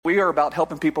we are about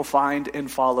helping people find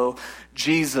and follow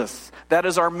Jesus. That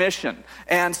is our mission.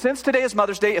 And since today is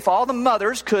Mother's Day, if all the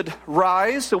mothers could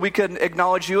rise so we could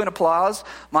acknowledge you in applause.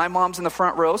 My mom's in the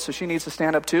front row, so she needs to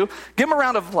stand up too. Give them a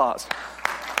round of applause.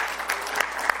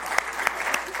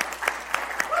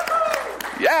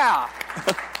 Yeah.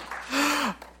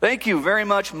 Thank you very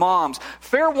much, moms.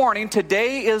 Fair warning,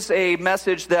 today is a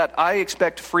message that I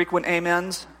expect frequent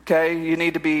amens. Okay, you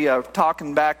need to be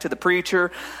talking back to the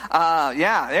preacher.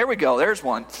 Yeah, there we go. There's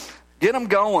one. Get them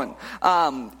going.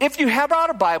 If you have brought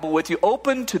a Bible with you,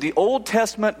 open to the Old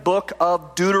Testament book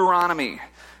of Deuteronomy.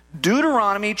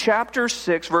 Deuteronomy chapter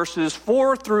 6, verses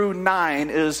 4 through 9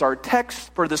 is our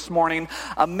text for this morning.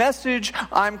 A message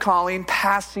I'm calling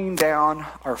Passing Down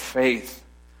Our Faith.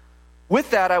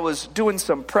 With that, I was doing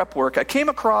some prep work. I came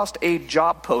across a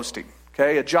job posting,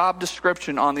 okay, a job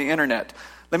description on the internet.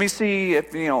 Let me see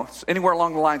if, anywhere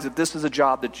along the lines, if this is a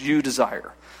job that you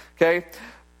desire, okay?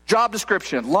 Job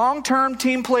description, long-term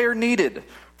team player needed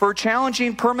for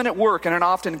challenging permanent work in an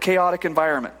often chaotic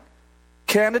environment.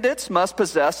 Candidates must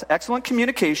possess excellent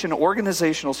communication and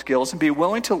organizational skills and be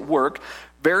willing to work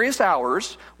various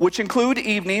hours, which include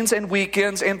evenings and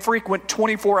weekends and frequent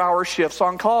 24-hour shifts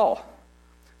on call.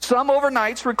 Some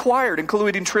overnights required,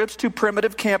 including trips to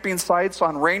primitive camping sites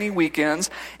on rainy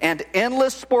weekends and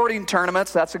endless sporting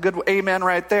tournaments, that's a good amen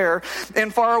right there,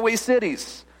 in faraway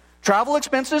cities. Travel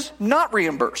expenses not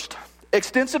reimbursed.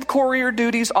 Extensive courier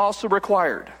duties also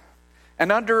required.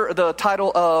 And under the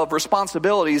title of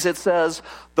responsibilities, it says,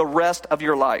 the rest of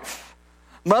your life.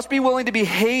 Must be willing to be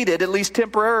hated, at least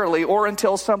temporarily, or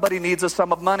until somebody needs a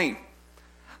sum of money.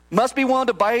 Must be willing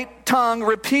to bite tongue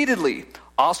repeatedly.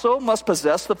 Also must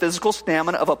possess the physical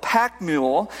stamina of a pack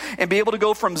mule and be able to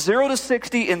go from 0 to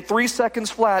 60 in 3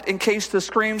 seconds flat in case the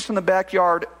screams from the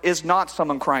backyard is not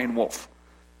someone crying wolf.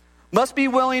 Must be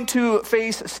willing to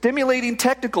face stimulating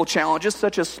technical challenges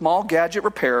such as small gadget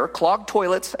repair, clogged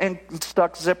toilets, and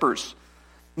stuck zippers.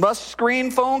 Must screen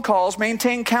phone calls,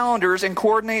 maintain calendars, and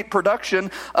coordinate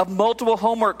production of multiple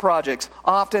homework projects,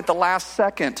 often at the last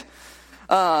second.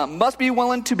 Must be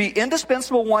willing to be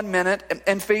indispensable 1 minute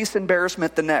and face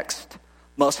embarrassment the next.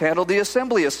 Must handle the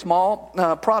assembly of small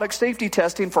product safety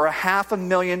testing for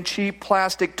 500,000 cheap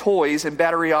plastic toys and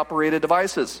battery-operated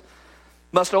devices.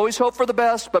 Must always hope for the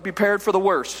best, but be prepared for the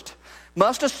worst.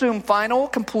 Must assume final,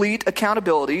 complete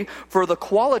accountability for the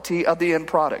quality of the end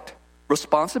product.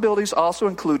 Responsibilities also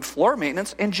include floor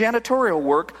maintenance and janitorial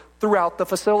work throughout the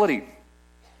facility.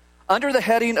 Under the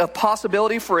heading of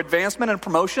possibility for advancement and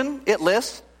promotion, it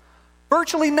lists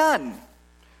virtually none.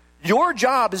 Your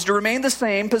job is to remain the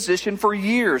same position for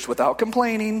years without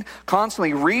complaining,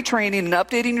 constantly retraining and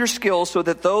updating your skills so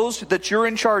that those that you're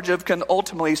in charge of can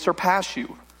ultimately surpass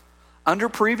you. Under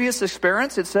previous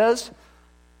experience, it says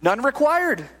none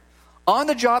required.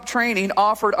 On-the-job training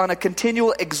offered on a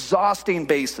continual exhausting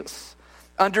basis.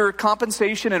 Under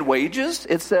compensation and wages,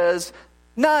 it says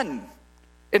none.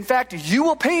 In fact, you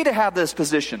will pay to have this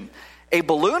position. A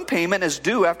balloon payment is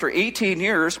due after 18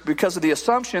 years because of the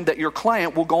assumption that your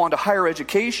client will go on to higher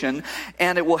education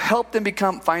and it will help them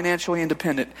become financially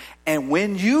independent. And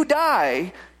when you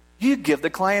die, you give the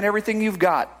client everything you've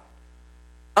got.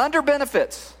 Under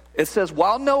benefits, it says,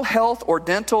 while no health or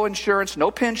dental insurance,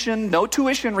 no pension, no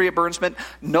tuition reimbursement,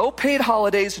 no paid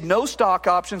holidays, no stock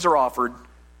options are offered,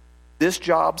 this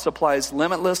job supplies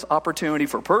limitless opportunity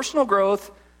for personal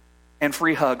growth and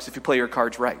free hugs if you play your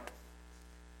cards right.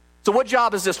 So what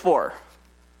job is this for?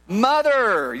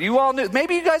 Mother. You all knew.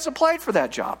 Maybe you guys applied for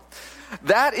that job.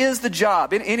 That is the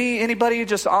job. Anybody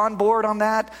just on board on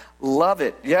that? Love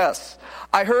it. Yes.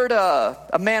 I heard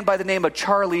a man by the name of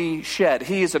Charlie Shedd.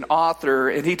 He is an author,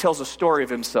 and he tells a story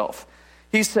of himself.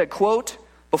 He said, quote,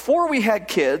 before we had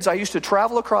kids, I used to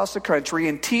travel across the country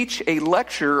and teach a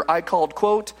lecture I called,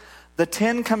 quote, the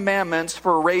 10 Commandments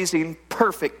for Raising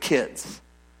Perfect Kids. ...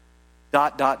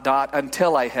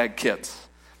 until I had kids.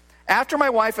 After my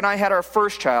wife and I had our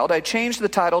first child, I changed the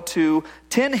title to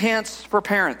 10 Hints for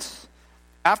Parents.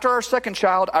 After our second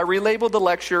child, I relabeled the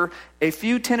lecture A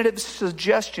Few Tentative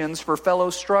Suggestions for Fellow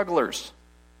Strugglers.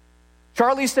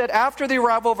 Charlie said, after the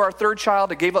arrival of our third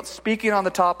child, I gave up speaking on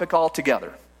the topic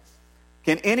altogether.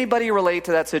 Can anybody relate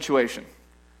to that situation?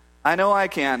 I know I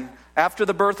can. After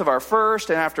the birth of our first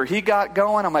and after he got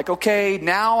going, I'm like, okay,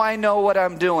 now I know what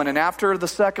I'm doing. And after the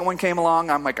second one came along,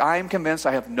 I'm like, I am convinced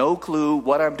I have no clue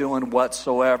what I'm doing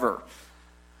whatsoever.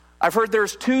 I've heard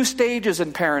there's 2 stages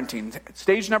in parenting.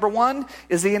 Stage number 1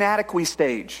 is the inadequacy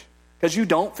stage, because you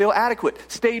don't feel adequate.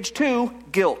 Stage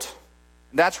 2, guilt.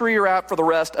 That's where you're at for the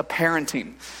rest of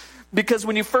parenting. Because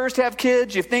when you first have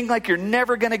kids, you think like you're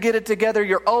never going to get it together.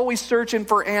 You're always searching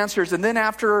for answers. And then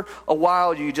after a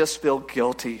while, you just feel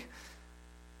guilty.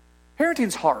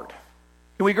 Parenting's hard.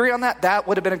 Can we agree on that? That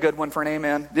would have been a good one for an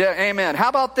amen. Yeah, amen. How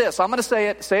about this? I'm going to say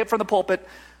it from the pulpit.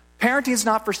 Parenting's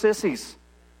not for sissies.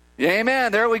 Yeah,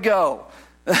 amen. There we go.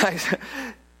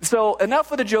 So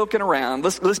enough with the joking around.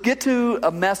 Let's get to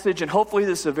a message, and hopefully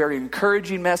this is a very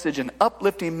encouraging message, an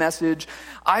uplifting message.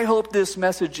 I hope this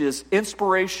message is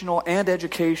inspirational and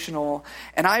educational,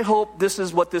 and I hope this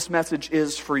is what this message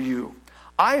is for you.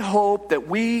 I hope that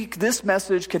this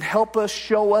message can help us,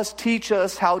 show us, teach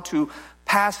us how to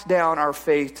pass down our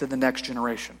faith to the next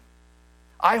generation.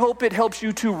 I hope it helps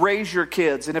you to raise your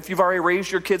kids. And if you've already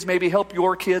raised your kids, maybe help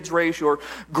your kids raise your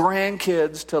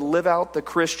grandkids to live out the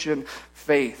Christian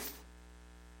faith.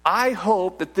 I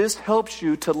hope that this helps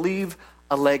you to leave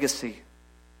a legacy.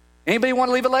 Anybody want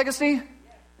to leave a legacy?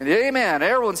 Amen.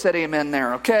 Everyone said amen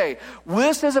there. Okay.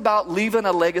 This is about leaving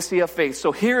a legacy of faith.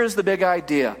 So here is the big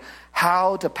idea.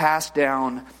 How to pass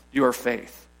down your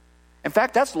faith. In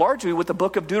fact, that's largely what the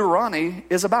book of Deuteronomy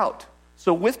is about.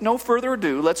 So with no further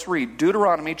ado, let's read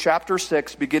Deuteronomy chapter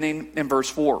 6, beginning in verse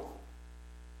 4.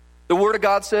 The word of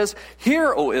God says,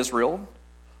 "Hear, O Israel,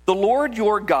 the Lord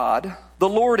your God, the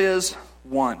Lord is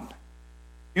one.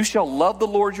 You shall love the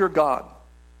Lord your God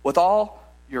with all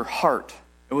your heart,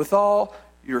 and with all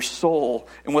your soul,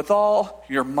 and with all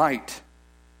your might.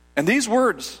 And these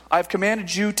words I have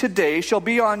commanded you today shall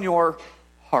be on your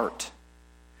heart.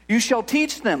 You shall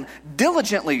teach them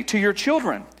diligently to your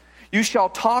children. You shall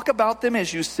talk about them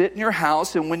as you sit in your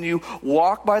house, and when you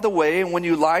walk by the way, and when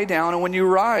you lie down, and when you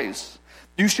rise.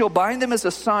 You shall bind them as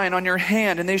a sign on your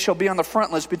hand, and they shall be on the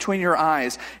frontlets between your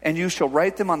eyes. And you shall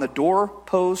write them on the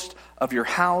doorpost of your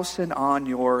house and on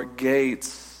your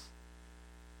gates."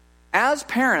 As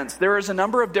parents, there is a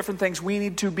number of different things we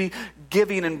need to be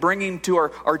giving and bringing to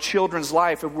our children's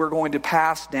life if we're going to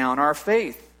pass down our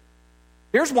faith.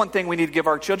 Here's one thing we need to give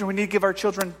our children. We need to give our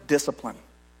children discipline.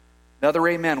 Another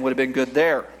amen would have been good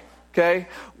there. Okay?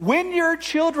 When your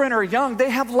children are young,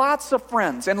 they have lots of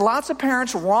friends. And lots of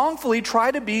parents wrongfully try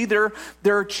to be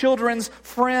their children's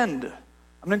friend. I'm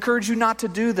going to encourage you not to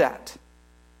do that.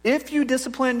 If you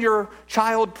discipline your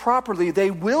child properly, they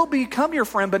will become your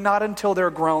friend, but not until they're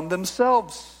grown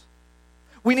themselves.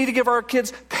 We need to give our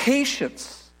kids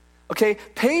patience. Okay,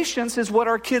 patience is what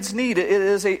our kids need. It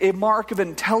is a mark of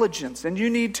intelligence. And you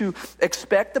need to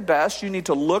expect the best. You need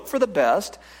to look for the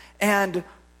best. And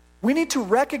we need to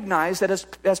recognize that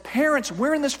as parents,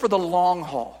 we're in this for the long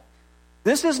haul.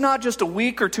 This is not just a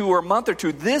week or two or a month or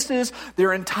two. This is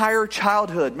their entire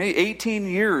childhood, maybe 18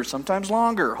 years, sometimes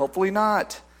longer, hopefully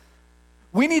not.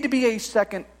 We need to be a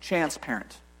second chance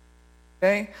parent.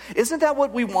 Okay? Isn't that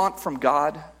what we want from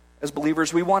God as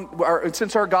believers?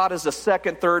 Since our God is a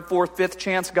second, third, fourth, fifth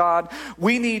chance God,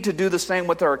 we need to do the same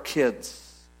with our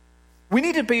kids. We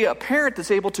need to be a parent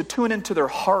that's able to tune into their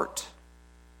heart.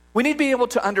 We need to be able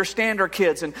to understand our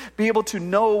kids and be able to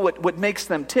know what makes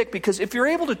them tick. Because if you're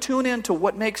able to tune into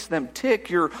what makes them tick,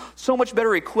 you're so much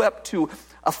better equipped to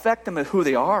affect them at who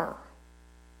they are.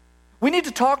 We need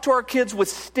to talk to our kids with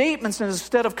statements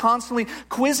instead of constantly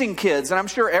quizzing kids. And I'm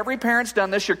sure every parent's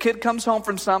done this. Your kid comes home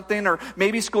from something or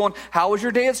maybe school, and how was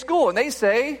your day at school? And they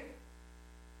say,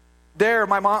 there,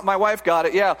 my wife got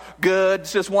it. Yeah, good.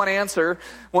 It's just one answer,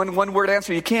 one word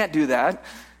answer. You can't do that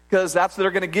because they're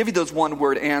going to give you those one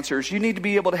word answers. You need to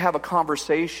be able to have a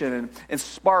conversation and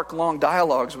spark long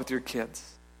dialogues with your kids.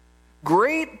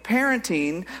 Great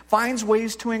parenting finds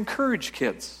ways to encourage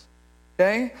kids.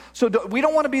 Okay? So we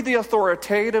don't want to be the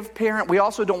authoritative parent. We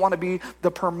also don't want to be the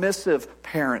permissive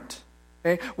parent.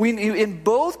 Okay? In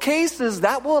both cases,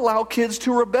 that will allow kids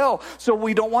to rebel. So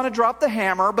we don't want to drop the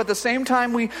hammer, but at the same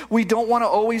time, we don't want to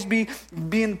always be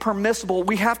being permissible.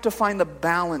 We have to find the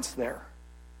balance there.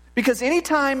 Because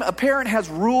anytime a parent has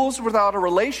rules without a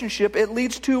relationship, it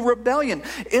leads to rebellion.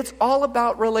 It's all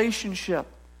about relationship.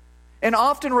 And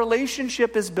often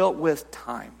relationship is built with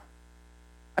time.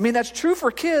 I mean, that's true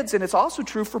for kids, and it's also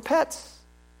true for pets.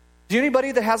 Do you know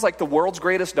anybody that has like the world's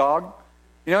greatest dog?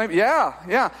 You know,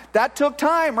 yeah. That took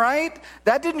time, right?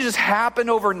 That didn't just happen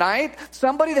overnight.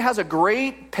 Somebody that has a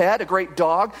great pet, a great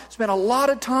dog, spent a lot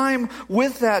of time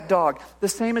with that dog. The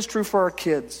same is true for our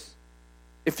kids.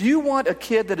 If you want a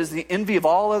kid that is the envy of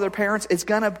all other parents, it's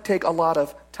going to take a lot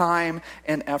of time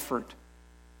and effort.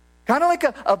 Kind of like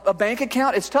a bank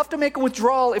account. It's tough to make a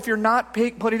withdrawal if you're not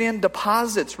putting in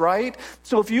deposits, right?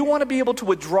 So if you want to be able to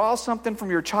withdraw something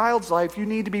from your child's life, you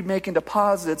need to be making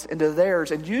deposits into theirs.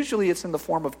 And usually it's in the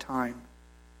form of time.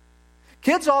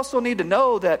 Kids also need to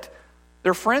know that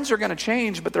their friends are going to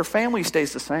change, but their family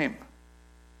stays the same.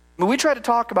 We try to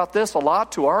talk about this a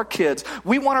lot to our kids.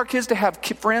 We want our kids to have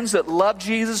friends that love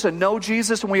Jesus and know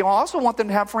Jesus, and we also want them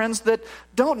to have friends that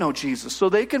don't know Jesus so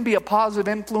they can be a positive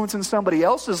influence in somebody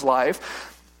else's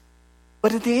life.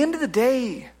 But at the end of the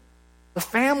day, the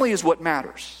family is what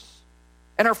matters.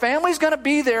 And our family's going to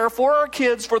be there for our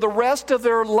kids for the rest of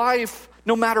their life,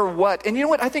 no matter what. And you know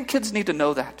what? I think kids need to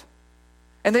know that.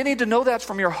 And they need to know that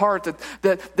from your heart,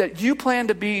 that you plan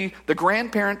to be the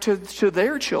grandparent to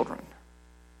their children.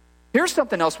 Here's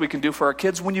something else we can do for our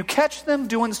kids. When you catch them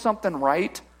doing something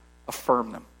right,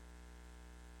 affirm them.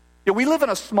 We live in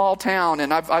a small town,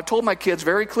 and I've told my kids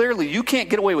very clearly, you can't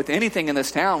get away with anything in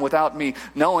this town without me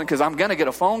knowing, because I'm going to get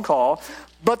a phone call.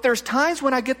 But there's times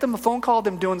when I get them a phone call of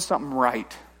them doing something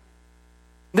right.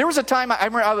 There was a time I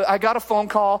remember I got a phone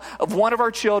call of one of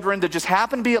our children that just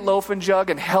happened to be at Loaf and Jug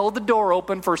and held the door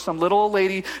open for some little old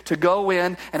lady to go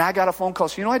in, and I got a phone call.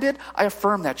 So you know what I did? I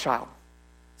affirmed that child.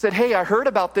 Said, hey, I heard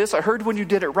about this. I heard when you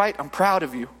did it right. I'm proud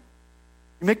of you.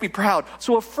 You make me proud.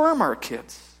 So affirm our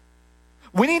kids.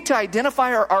 We need to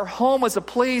identify our home as a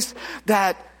place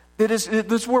that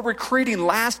is where we're creating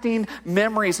lasting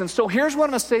memories. And so here's what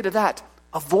I'm going to say to that.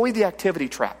 Avoid the activity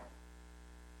trap.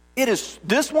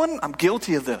 I'm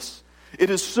guilty of this. It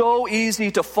is so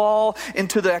easy to fall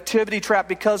into the activity trap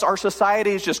because our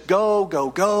society is just go, go,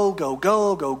 go, go,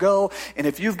 go, go, go. And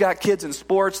if you've got kids in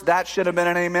sports, that should have been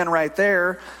an amen right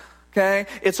there. Okay?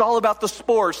 It's all about the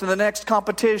sports and the next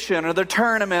competition or the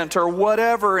tournament or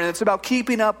whatever. And it's about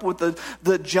keeping up with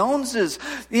the Joneses.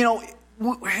 You know,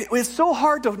 it's so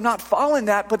hard to not fall in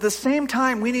that. But at the same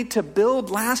time, we need to build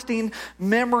lasting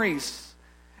memories.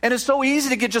 And it's so easy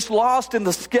to get just lost in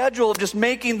the schedule of just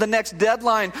making the next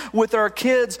deadline with our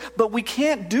kids. But we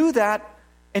can't do that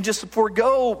and just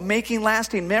forego making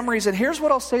lasting memories. And here's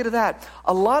what I'll say to that.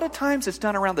 A lot of times it's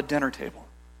done around the dinner table.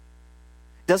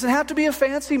 It doesn't have to be a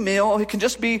fancy meal. It can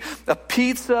just be a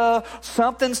pizza,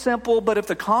 something simple. But if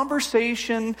the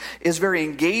conversation is very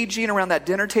engaging around that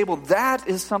dinner table, that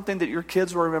is something that your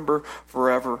kids will remember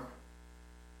forever.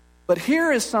 But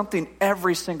here is something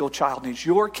every single child needs.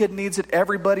 Your kid needs it.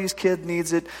 Everybody's kid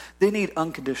needs it. They need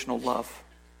unconditional love.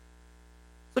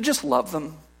 So just love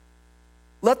them.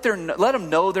 Let them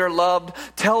know they're loved.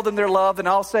 Tell them they're loved. And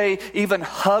I'll say even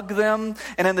hug them.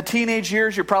 And in the teenage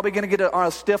years, you're probably going to get on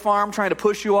a stiff arm trying to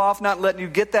push you off, not letting you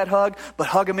get that hug, but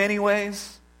hug them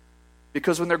anyways.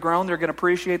 Because when they're grown, they're going to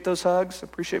appreciate those hugs. I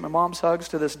appreciate my mom's hugs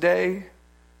to this day.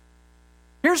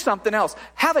 Here's something else.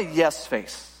 Have a yes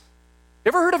face. You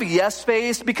ever heard of a yes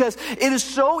face? Because it is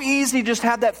so easy to just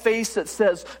have that face that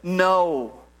says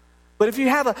no. But if you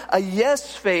have a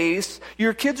yes face,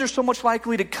 your kids are so much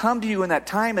likely to come to you in that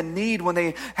time of need when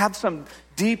they have some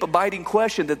deep, abiding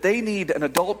question that they need an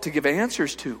adult to give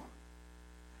answers to.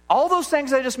 All those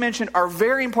things I just mentioned are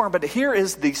very important, but here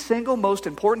is the single most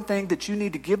important thing that you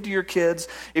need to give to your kids.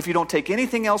 If you don't take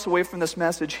anything else away from this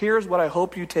message, here's what I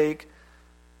hope you take.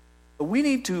 But we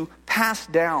need to pass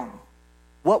down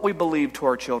what we believe to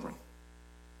our children.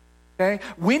 Okay?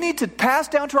 We need to pass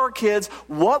down to our kids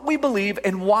what we believe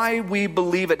and why we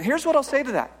believe it. And here's what I'll say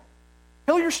to that.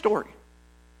 Tell your story.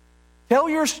 Tell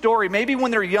your story. Maybe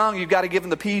when they're young, you've got to give them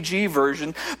the PG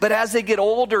version. But as they get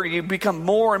older, you become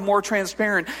more and more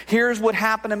transparent. Here's what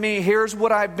happened to me. Here's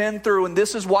what I've been through. And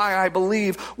this is why I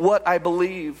believe what I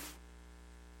believe.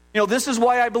 You know, this is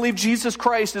why I believe Jesus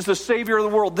Christ is the Savior of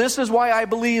the world. This is why I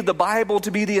believe the Bible to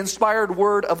be the inspired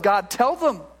Word of God. Tell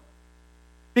them.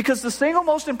 Because the single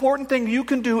most important thing you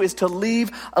can do is to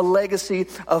leave a legacy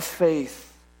of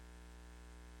faith.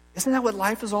 Isn't that what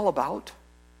life is all about?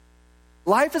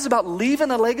 Life is about leaving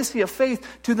a legacy of faith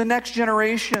to the next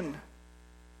generation.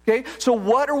 Okay, so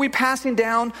what are we passing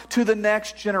down to the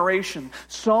next generation?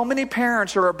 So many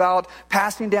parents are about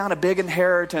passing down a big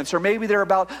inheritance, or maybe they're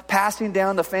about passing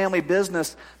down the family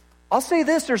business. I'll say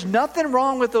this, there's nothing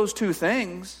wrong with those two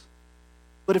things.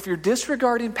 But if you're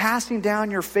disregarding passing down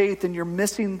your faith, then you're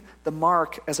missing the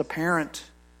mark as a parent.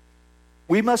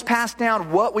 We must pass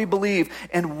down what we believe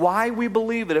and why we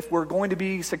believe it if we're going to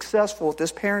be successful at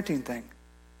this parenting thing.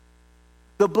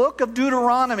 The book of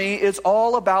Deuteronomy is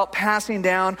all about passing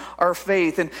down our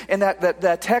faith. And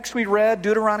that text we read,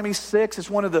 Deuteronomy 6, is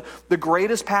one of the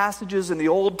greatest passages in the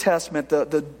Old Testament.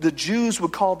 The Jews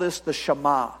would call this the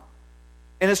Shema.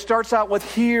 And it starts out with,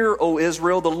 "Hear, O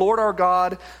Israel, the Lord our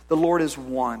God, the Lord is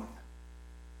one."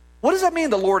 What does that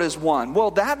mean, the Lord is one?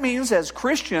 Well, that means as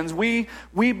Christians, we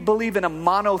believe in a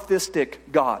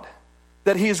monotheistic God.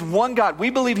 That He is one God. We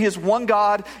believe He is one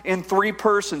God in three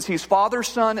persons. He's Father,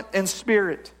 Son, and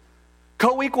Spirit.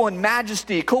 Co-equal in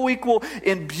majesty, co-equal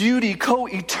in beauty,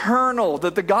 co-eternal.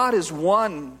 That the God is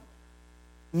one.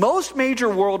 Most major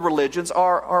world religions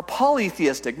are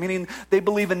polytheistic, meaning they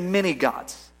believe in many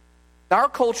gods. Now, our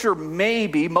culture may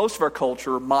be, most of our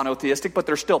culture, monotheistic, but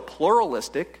they're still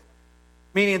pluralistic,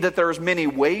 meaning that there's many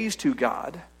ways to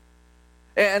God.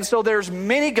 And so there's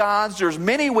many gods, there's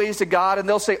many ways to God, and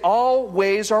they'll say all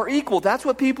ways are equal. That's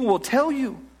what people will tell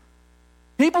you.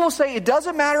 People will say it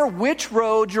doesn't matter which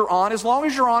road you're on, as long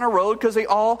as you're on a road, because they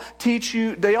all take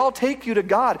you to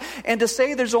God. And to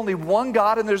say there's only one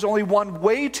God and there's only one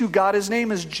way to God, his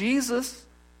name is Jesus.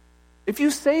 If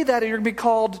you say that, you're going to be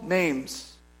called names.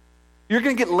 You're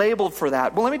going to get labeled for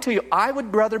that. Well, let me tell you, I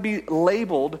would rather be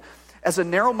labeled as a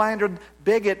narrow-minded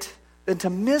bigot than to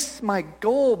miss my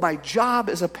goal, my job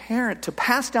as a parent, to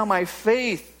pass down my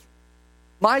faith.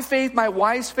 My faith, my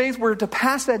wife's faith, we're to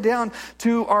pass that down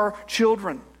to our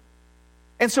children.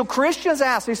 And so Christians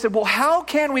ask, they said, well, how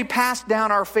can we pass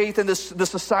down our faith in the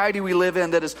society we live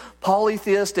in that is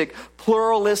polytheistic,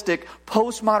 pluralistic,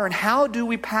 postmodern? How do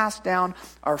we pass down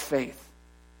our faith?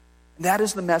 And that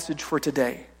is the message for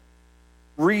today.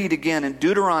 Read again in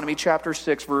Deuteronomy chapter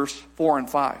 6, verse 4 and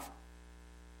 5.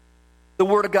 The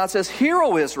word of God says, "Hear,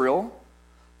 O Israel,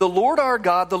 the Lord our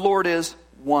God, the Lord is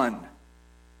one.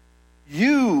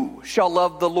 You shall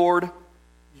love the Lord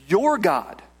your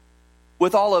God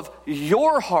with all of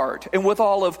your heart and with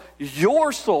all of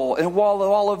your soul and with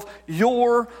all of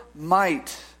your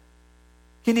might."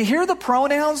 Can you hear the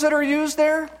pronouns that are used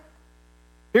there?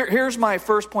 Here's my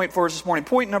first point for us this morning.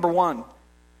 Point number 1.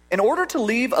 In order to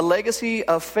leave a legacy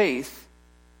of faith,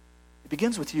 it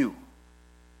begins with you.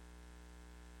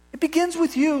 It begins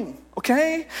with you,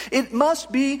 okay? It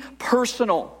must be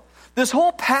personal. This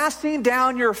whole passing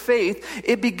down your faith,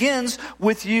 it begins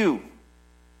with you.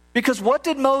 Because what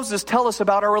did Moses tell us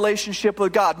about our relationship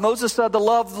with God? Moses said to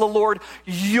love the Lord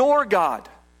your God.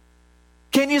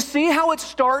 Can you see how it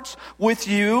starts with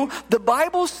you? The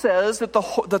Bible says that the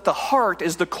heart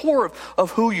is the core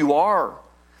of who you are.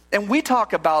 And we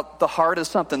talk about the heart as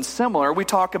something similar. We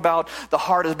talk about the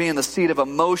heart as being the seat of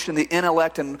emotion, the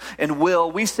intellect and will.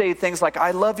 We say things like,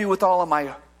 I love you with all of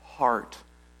my heart.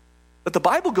 But the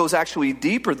Bible goes actually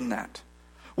deeper than that.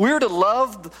 We're to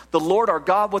love the Lord our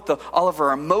God with all of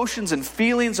our emotions and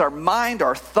feelings, our mind,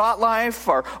 our thought life,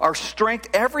 our strength.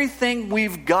 Everything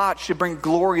we've got should bring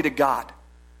glory to God.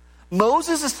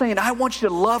 Moses is saying, I want you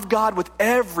to love God with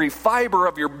every fiber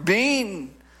of your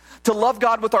being. To love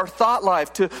God with our thought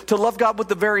life. To love God with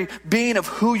the very being of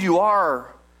who you are.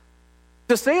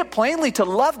 To say it plainly, to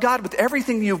love God with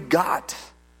everything you've got.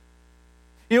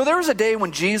 You know, there was a day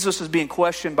when Jesus was being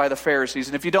questioned by the Pharisees.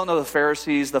 And if you don't know the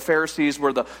Pharisees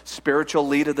were the spiritual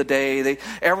lead of the day.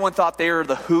 Everyone thought they were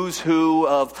the who's who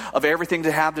of everything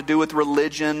to have to do with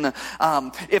religion.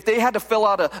 If they had to fill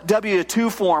out a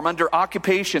W-2 form under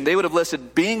occupation, they would have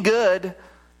listed being good.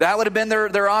 That would have been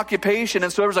their occupation.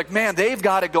 And so it was like, man, they've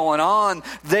got it going on.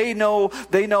 They know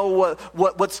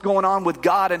what's going on with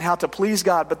God and how to please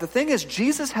God. But the thing is,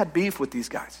 Jesus had beef with these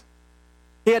guys.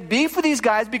 He had beef with these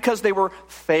guys because they were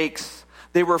fakes.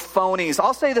 They were phonies.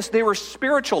 I'll say this, they were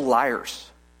spiritual liars.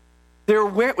 They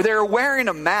were wearing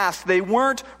a mask. They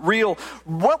weren't real.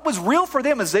 What was real for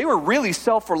them is they were really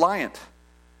self-reliant.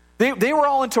 They were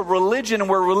all into religion, and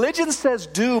where religion says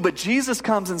do, but Jesus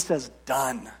comes and says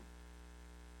done.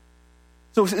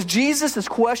 So Jesus is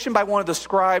questioned by one of the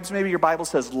scribes, maybe your Bible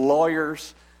says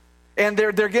lawyers, and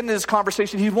they're getting into this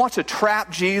conversation. He wants to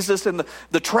trap Jesus, and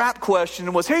the trap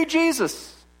question was, hey,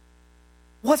 Jesus,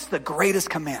 what's the greatest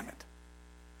commandment?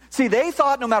 See, they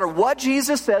thought no matter what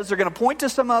Jesus says, they're going to point to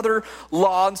some other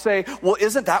law and say, well,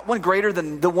 isn't that one greater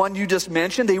than the one you just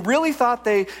mentioned? They really thought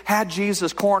they had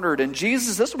Jesus cornered, and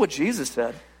this is what Jesus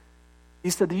said. He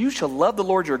said, you shall love the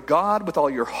Lord your God with all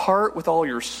your heart, with all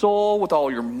your soul, with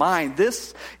all your mind.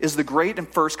 This is the great and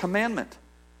first commandment.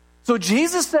 So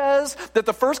Jesus says that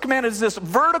the first commandment is this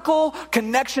vertical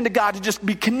connection to God, to just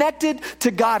be connected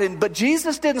to God. But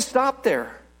Jesus didn't stop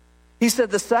there. He said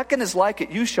the second is like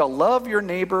it. You shall love your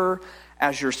neighbor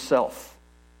as yourself.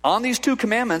 On these two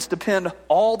commandments depend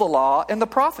all the law and the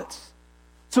prophets.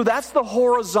 So that's the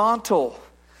horizontal.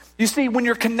 You see, when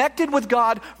you're connected with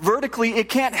God vertically, it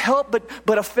can't help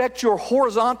but affect your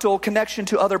horizontal connection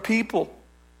to other people.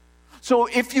 So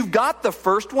if you've got the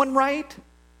first one right,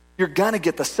 you're going to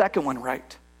get the second one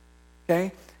right.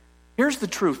 Okay? Here's the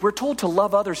truth. We're told to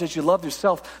love others as you love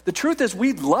yourself. The truth is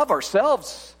we love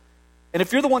ourselves. And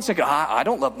if you're the one saying, I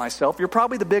don't love myself, you're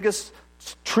probably the biggest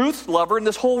truth lover in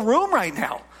this whole room right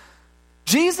now.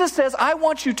 Jesus says, I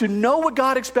want you to know what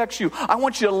God expects you. I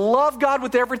want you to love God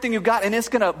with everything you've got, and it's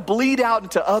going to bleed out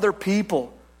into other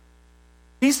people.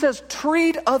 He says,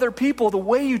 treat other people the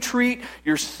way you treat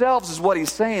yourselves is what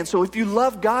he's saying. So if you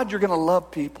love God, you're going to love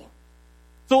people.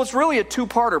 So it's really a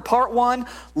two-parter. Part one,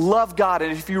 love God.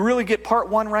 And if you really get part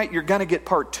one right, you're going to get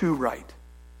part two right.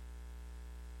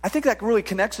 I think that really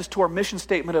connects us to our mission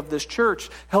statement of this church,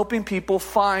 helping people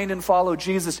find and follow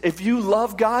Jesus. If you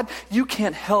love God, you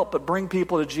can't help but bring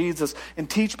people to Jesus and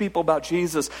teach people about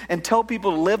Jesus and tell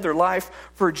people to live their life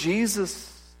for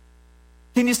Jesus.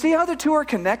 Can you see how the two are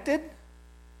connected?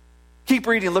 Keep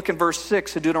reading. Look in verse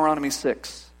 6 of Deuteronomy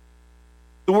 6.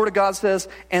 The Word of God says,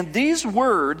 "And these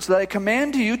words that I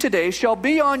command to you today shall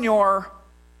be on your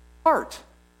heart."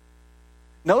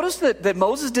 Notice that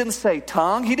Moses didn't say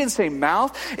tongue. He didn't say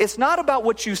mouth. It's not about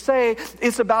what you say.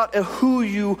 It's about who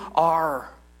you are.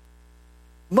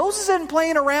 Moses isn't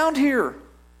playing around here.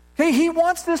 Okay, he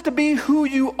wants this to be who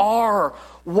you are.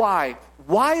 Why?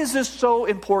 Why is this so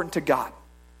important to God?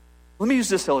 Let me use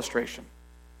this illustration.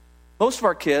 Most of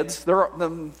our kids,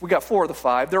 we got 4 of the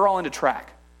 5, they're all into track.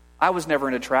 I was never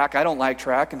into track. I don't like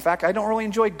track. In fact, I don't really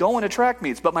enjoy going to track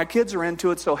meets, but my kids are into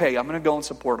it, so hey, I'm going to go and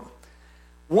support them.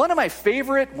 One of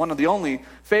the only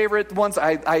favorite ones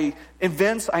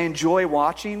events I enjoy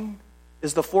watching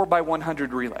is the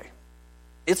 4x100 relay.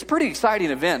 It's a pretty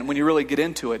exciting event when you really get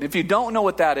into it. If you don't know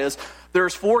what that is,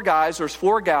 there's 4 guys, there's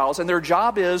 4 gals, and their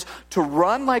job is to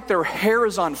run like their hair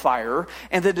is on fire,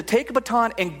 and then to take a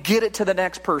baton and get it to the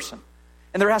next person.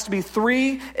 And there has to be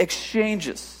 3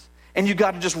 exchanges. And you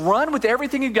got to just run with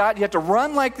everything you got. You have to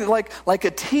run like a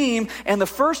team, and the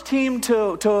first team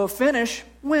to finish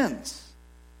wins.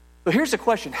 So here's the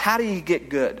question. How do you get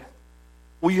good?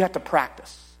 Well, you have to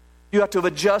practice. You have to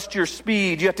adjust your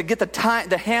speed. You have to get the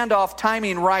handoff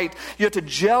timing right. You have to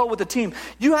gel with the team.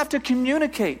 You have to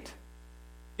communicate.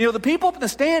 You know, the people up in the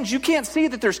stands, you can't see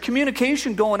that there's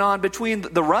communication going on between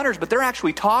the runners, but they're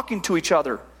actually talking to each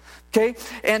other. Okay?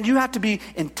 And you have to be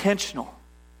intentional.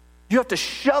 You have to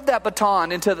shove that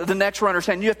baton into the next runner's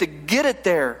hand. You have to get it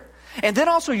there. And then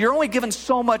also, you're only given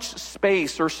so much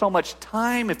space or so much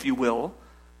time, if you will,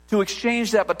 to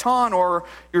exchange that baton, or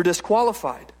you're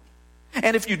disqualified.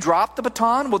 And if you drop the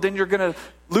baton, well, then you're going to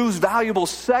lose valuable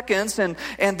seconds, and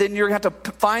then you're going to have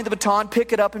to find the baton,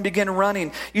 pick it up, and begin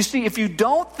running. You see, if you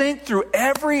don't think through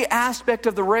every aspect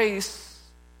of the race,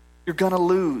 you're going to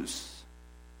lose.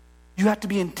 You have to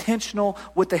be intentional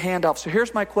with the handoff. So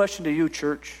here's my question to you,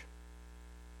 church.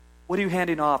 What are you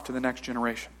handing off to the next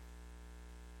generation?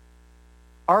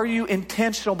 Are you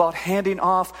intentional about handing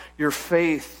off your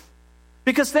faith?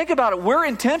 Because think about it, we're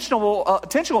intentional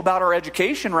about our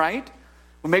education, right?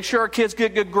 We make sure our kids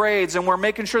get good grades, and we're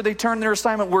making sure they turn their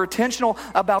assignment. We're intentional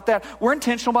about that. We're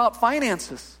intentional about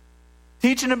finances,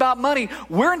 teaching about money.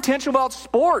 We're intentional about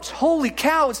sports. Holy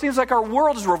cow, it seems like our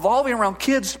world is revolving around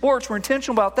kids' sports. We're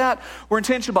intentional about that. We're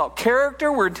intentional about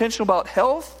character. We're intentional about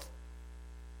health.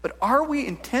 But are we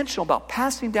intentional about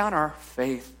passing down our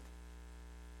faith?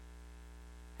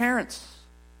 Parents,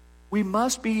 we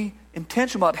must be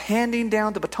intentional about handing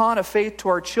down the baton of faith to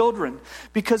our children.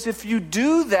 Because if you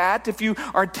do that, if you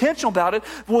are intentional about it,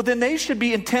 well, then they should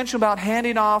be intentional about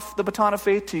handing off the baton of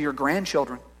faith to your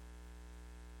grandchildren.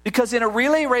 Because in a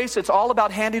relay race, it's all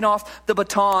about handing off the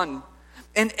baton.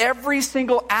 And every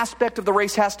single aspect of the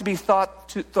race has to be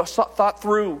thought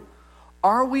through.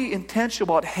 Are we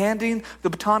intentional about handing the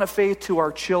baton of faith to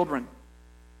our children?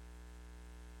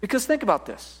 Because think about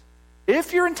this.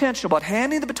 If you're intentional about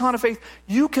handing the baton of faith,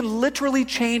 you can literally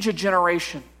change a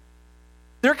generation.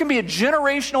 There can be a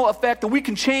generational effect that we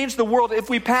can change the world if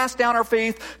we pass down our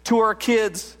faith to our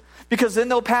kids, because then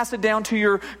they'll pass it down to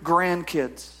your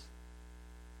grandkids.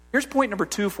 Here's point number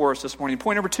 2 for us this morning.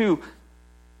 Point number 2,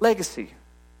 legacy.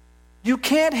 You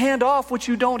can't hand off what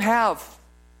you don't have.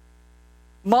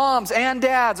 Moms and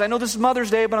dads, I know this is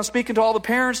Mother's Day, but I'm speaking to all the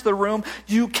parents in the room.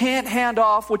 You can't hand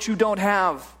off what you don't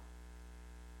have.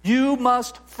 You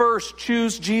must first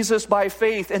choose Jesus by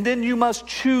faith, and then you must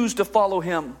choose to follow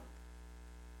him.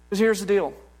 Because here's the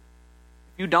deal.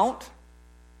 If you don't,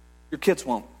 your kids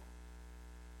won't.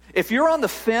 If you're on the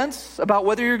fence about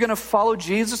whether you're going to follow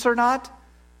Jesus or not,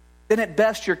 then at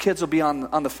best your kids will be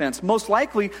on the fence. Most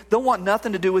likely, they'll want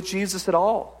nothing to do with Jesus at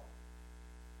all.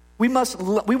 We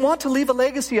want to leave a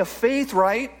legacy of faith,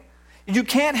 right? You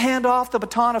can't hand off the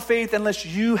baton of faith unless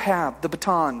you have the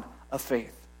baton of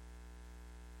faith.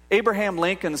 Abraham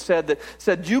Lincoln said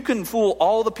you can fool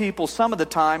all the people some of the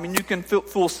time, and you can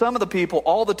fool some of the people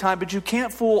all the time, but you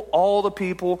can't fool all the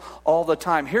people all the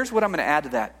time. Here's what I'm going to add to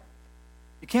that.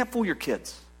 You can't fool your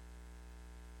kids.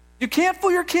 You can't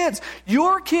fool your kids.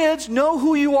 Your kids know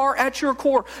who you are at your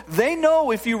core. They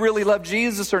know if you really love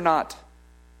Jesus or not.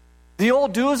 The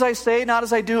old do as I say, not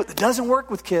as I do, it doesn't work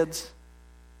with kids.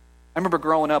 I remember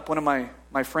growing up, one of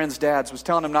my friend's dads was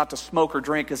telling him not to smoke or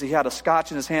drink because he had a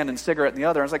scotch in his hand and a cigarette in the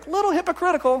other. I was like, little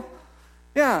hypocritical.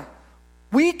 Yeah.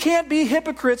 We can't be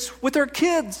hypocrites with our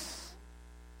kids.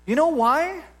 You know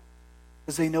why?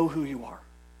 Because they know who you are.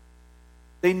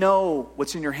 They know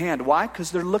what's in your hand. Why?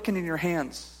 Because they're looking in your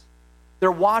hands.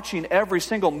 They're watching every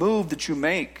single move that you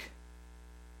make.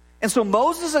 And so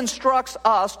Moses instructs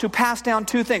us to pass down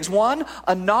two things. One,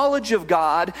 a knowledge of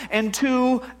God, and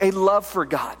two, a love for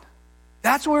God.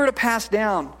 That's what we're to pass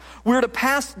down. We're to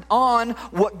pass on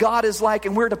what God is like,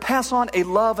 and we're to pass on a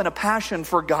love and a passion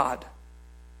for God.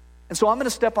 And so I'm going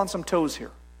to step on some toes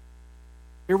here.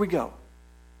 Here we go.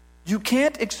 You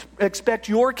can't expect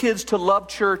your kids to love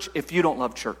church if you don't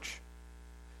love church.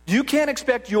 You can't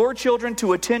expect your children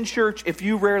to attend church if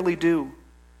you rarely do.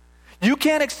 You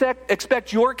can't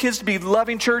expect your kids to be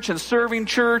loving church and serving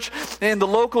church in the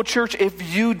local church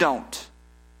if you don't.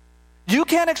 You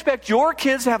can't expect your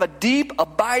kids to have a deep,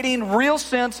 abiding, real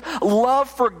sense, love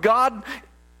for God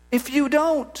if you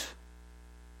don't.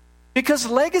 Because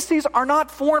legacies are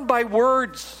not formed by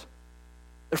words.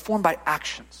 They're formed by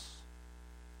actions.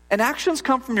 And actions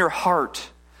come from your heart.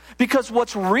 Because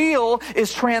what's real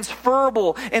is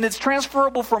transferable. And it's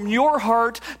transferable from your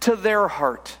heart to their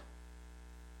heart.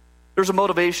 There's a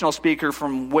motivational speaker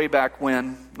from way back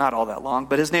when, not all that long,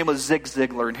 but his name was Zig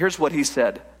Ziglar. And here's what he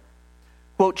said.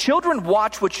 Quote, children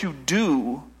watch what you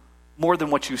do more than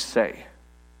what you say.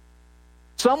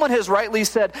 Someone has rightly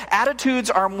said, attitudes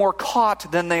are more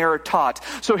caught than they are taught.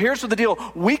 So here's the deal.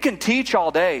 We can teach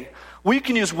all day. We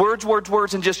can use words,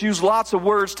 and just use lots of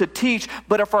words to teach.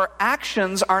 But if our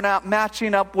actions are not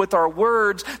matching up with our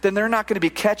words, then they're not going to be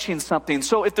catching something.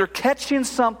 So if they're catching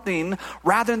something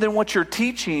rather than what you're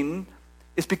teaching,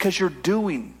 it's because your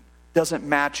doing doesn't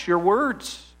match your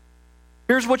words.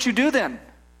 Here's what you do then.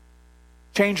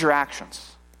 Change your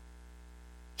actions.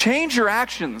 Change your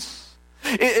actions.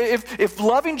 If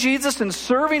loving Jesus and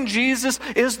serving Jesus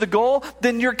is the goal,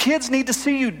 then your kids need to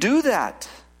see you do that.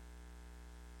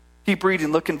 Keep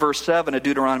reading. Look in verse 7 of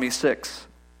Deuteronomy 6.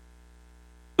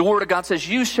 The Word of God says,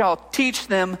 you shall teach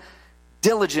them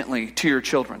diligently to your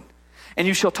children. And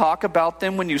you shall talk about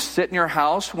them when you sit in your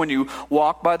house, when you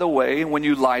walk by the way, when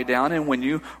you lie down, and when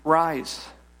you rise.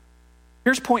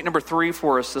 Here's point number 3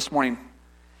 for us this morning.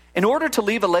 In order to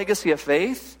leave a legacy of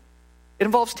faith, it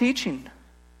involves teaching.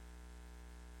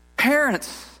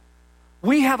 Parents,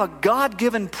 we have a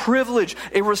God-given privilege,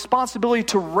 a responsibility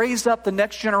to raise up the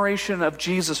next generation of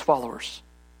Jesus followers.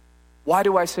 Why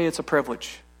do I say it's a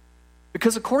privilege?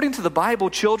 Because according to the Bible,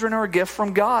 children are a gift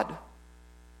from God.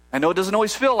 I know it doesn't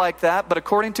always feel like that, but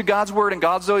according to God's word, and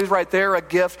God's always right there, a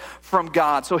gift from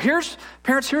God. So parents,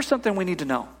 here's something we need to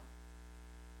know.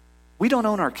 We don't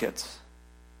own our kids.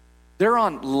 They're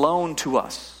on loan to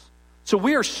us. So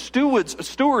we are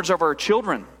stewards of our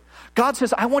children. God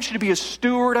says, I want you to be a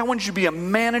steward. I want you to be a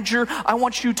manager. I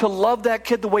want you to love that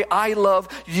kid the way I love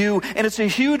you. And it's a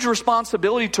huge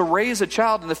responsibility to raise a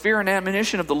child in the fear and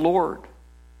admonition of the Lord.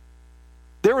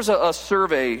 There was a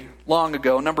survey long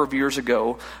ago, a number of years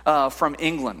ago, from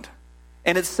England.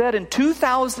 And it said in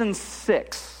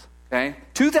 2006,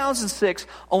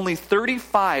 only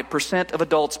 35% of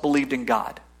adults believed in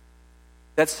God.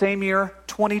 That same year,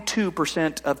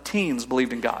 22% of teens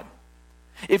believed in God.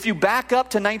 If you back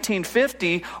up to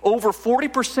 1950, over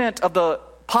 40% of the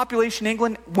population in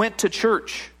England went to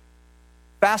church.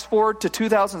 Fast forward to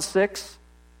 2006,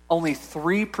 only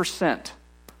 3%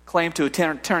 claim to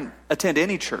attend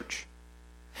any church.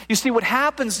 You see, what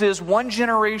happens is one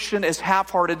generation is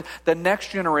half-hearted, the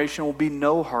next generation will be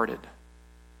no-hearted.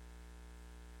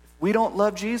 If we don't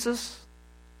love Jesus,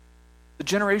 the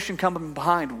generation coming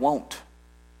behind won't.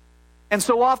 And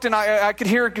so often I could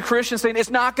hear Christians saying, it's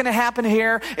not going to happen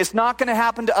here. It's not going to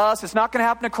happen to us. It's not going to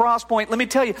happen to Crosspoint. Let me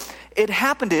tell you, it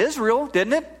happened to Israel,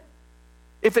 didn't it?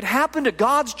 If it happened to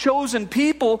God's chosen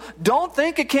people, don't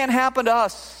think it can't happen to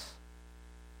us.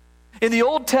 In the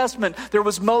Old Testament, there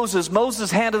was Moses.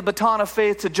 Moses handed the baton of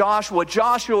faith to Joshua.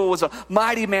 Joshua was a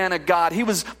mighty man of God. He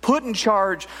was put in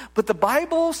charge. But the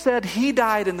Bible said he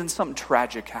died and then something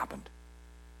tragic happened.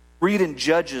 Read in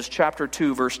Judges chapter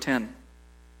 2, verse 10.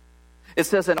 It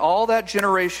says, and all that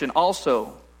generation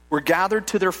also were gathered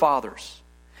to their fathers.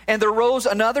 And there rose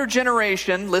another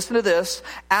generation, listen to this,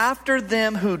 after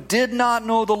them who did not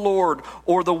know the Lord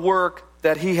or the work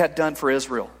that he had done for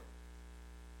Israel.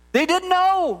 They didn't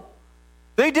know.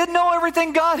 They didn't know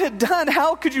everything God had done.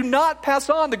 How could you not pass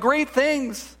on the great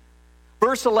things?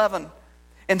 Verse 11,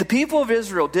 and the people of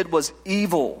Israel did what was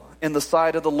evil in the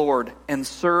sight of the Lord and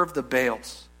served the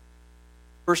Baals.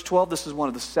 Verse 12, this is one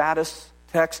of the saddest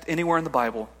text anywhere in the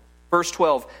Bible. Verse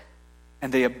 12,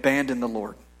 and they abandoned the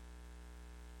Lord.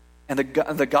 And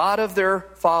the God of their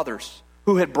fathers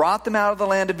who had brought them out of the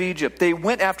land of Egypt. They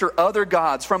went after other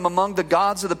gods from among the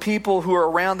gods of the people who were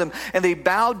around them, and they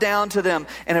bowed down to them,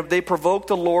 and they provoked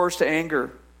the Lord to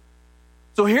anger.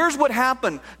 So here's what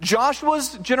happened.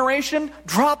 Joshua's generation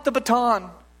dropped the baton.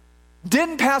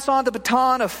 Didn't pass on the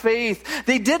baton of faith.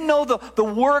 They didn't know the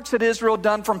works that Israel had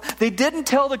done from. They didn't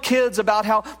tell the kids about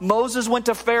how Moses went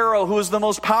to Pharaoh, who was the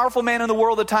most powerful man in the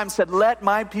world at the time, said, let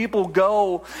my people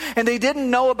go. And they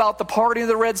didn't know about the parting of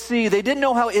the Red Sea. They didn't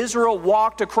know how Israel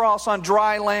walked across on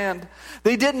dry land.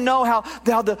 They didn't know how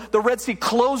the Red Sea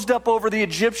closed up over the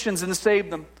Egyptians and saved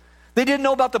them. They didn't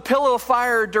know about the pillar of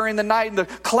fire during the night and the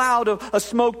cloud of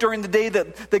smoke during the day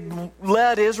that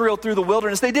led Israel through the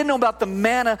wilderness. They didn't know about the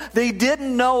manna. They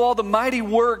didn't know all the mighty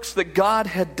works that God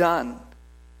had done.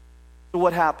 So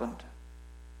what happened?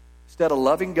 Instead of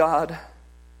loving God,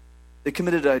 they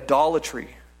committed idolatry.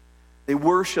 They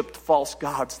worshiped false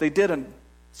gods. They did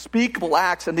unspeakable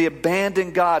acts and they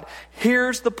abandoned God.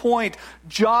 Here's the point.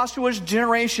 Joshua's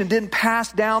generation didn't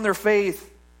pass down their faith.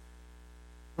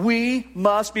 We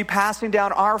must be passing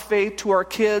down our faith to our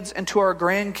kids and to our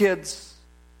grandkids.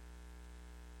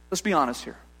 Let's be honest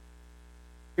here.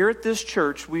 Here at this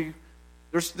church,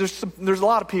 there's a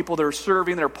lot of people that are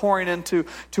serving, that are pouring into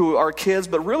our kids,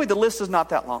 but really the list is not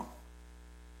that long.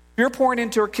 If you're pouring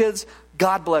into our kids,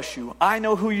 God bless you. I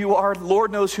know who you are. The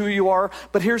Lord knows who you are.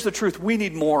 But here's the truth. We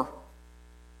need more.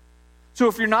 So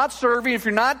if you're not serving, if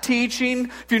you're not teaching,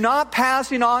 if you're not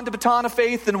passing on the baton of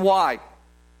faith, then why?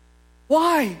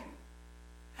 Why?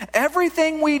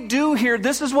 Everything we do here,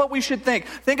 this is what we should think.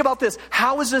 Think about this.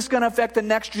 How is this going to affect the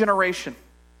next generation?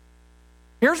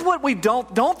 Here's what we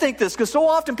don't think this, because so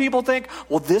often people think,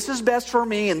 well, this is best for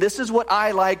me, and this is what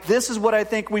I like, this is what I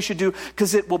think we should do,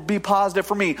 because it will be positive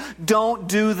for me. Don't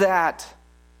do that.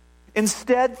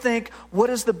 Instead, think, what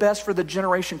is the best for the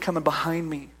generation coming behind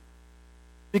me?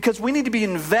 Because we need to be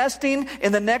investing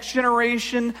in the next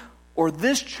generation, or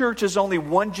this church is only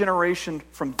one generation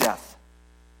from death.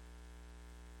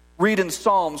 Read in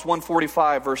Psalms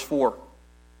 145, verse 4.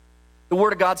 The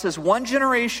Word of God says, one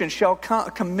generation shall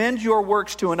commend your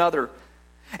works to another,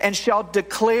 and shall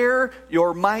declare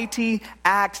your mighty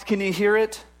acts. Can you hear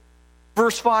it?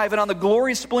 Verse 5, and on the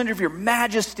glorious splendor of your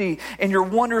majesty and your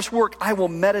wondrous work I will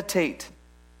meditate.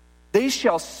 They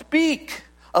shall speak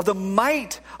of the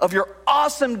might of your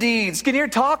awesome deeds. Can you hear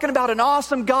talking about an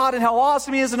awesome God and how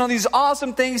awesome He is and all these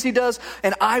awesome things He does?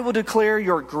 And I will declare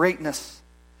your greatness.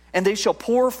 And they shall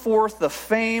pour forth the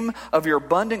fame of your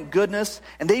abundant goodness,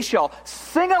 and they shall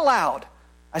sing aloud.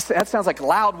 That sounds like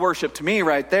loud worship to me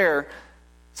right there.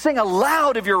 Sing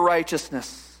aloud of your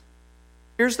righteousness.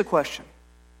 Here's the question.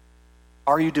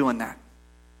 Are you doing that?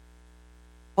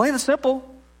 Plain and simple.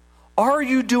 Are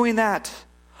you doing that?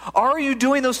 Are you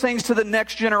doing those things to the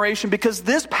next generation? Because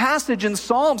this passage in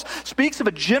Psalms speaks of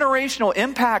a generational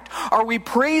impact. Are we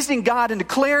praising God and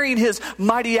declaring His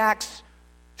mighty acts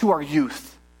to our youth?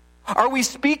 Are we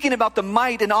speaking about the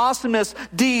might and awesomeness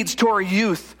deeds to our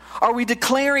youth? Are we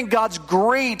declaring God's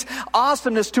great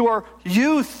awesomeness to our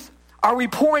youth? Are we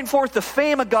pouring forth the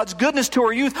fame of God's goodness to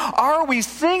our youth? Are we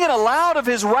singing aloud of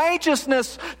His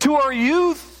righteousness to our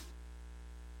youth?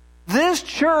 This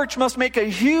church must make a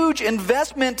huge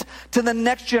investment to the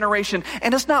next generation.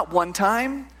 And it's not one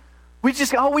time. We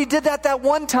just, we did that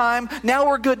one time. Now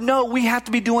we're good. No, we have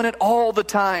to be doing it all the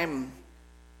time.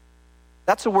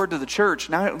 That's a word to the church.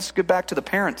 Now let's get back to the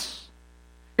parents.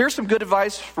 Here's some good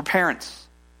advice for parents.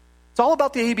 It's all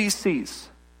about the ABCs.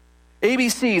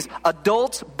 ABCs,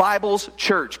 adults, Bibles,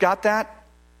 church. Got that?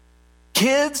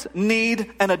 Kids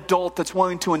need an adult that's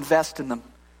willing to invest in them.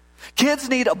 Kids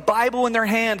need a Bible in their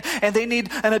hand, and they need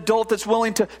an adult that's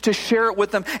willing to share it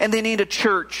with them, and they need a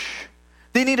church.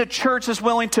 They need a church that's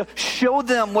willing to show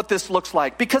them what this looks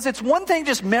like. Because it's one thing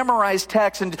just memorize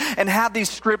text and have these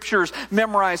scriptures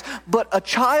memorized. But a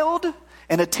child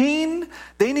and a teen,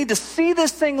 they need to see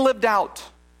this thing lived out.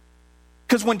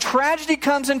 Because when tragedy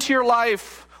comes into your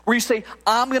life, where you say,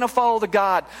 I'm going to follow the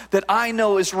God that I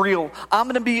know is real. I'm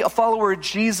going to be a follower of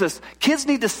Jesus. Kids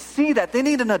need to see that. They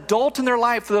need an adult in their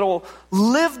life that will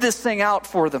live this thing out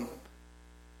for them.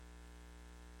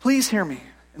 Please hear me.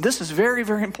 And this is very,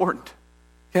 very important.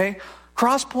 Okay?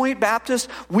 Cross Point Baptist,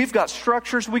 we've got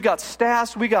structures, we got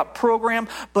staffs, we got program,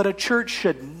 but a church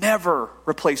should never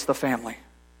replace the family.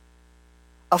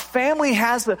 A family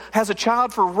has a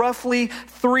child for roughly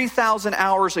 3,000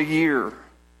 hours a year.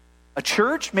 A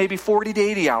church, maybe 40 to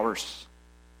 80 hours.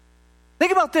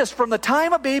 Think about this. From the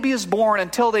time a baby is born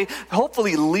until they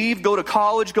hopefully leave, go to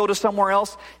college, go to somewhere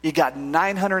else, you got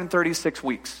 936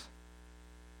 weeks.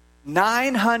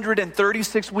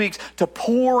 936 weeks to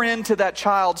pour into that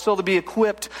child so they'll be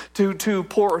equipped to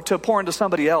pour into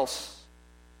somebody else.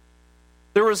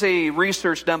 There was a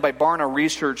research done by Barna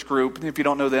Research Group. If you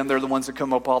don't know them, they're the ones that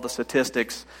come up with all the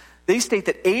statistics. They state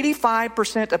that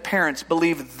 85% of parents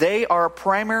believe they are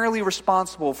primarily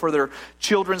responsible for their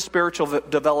children's spiritual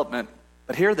development.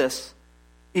 But hear this,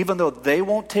 even though they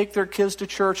won't take their kids to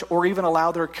church or even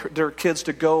allow their kids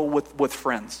to go with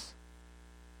friends.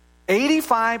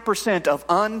 85% of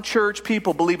unchurched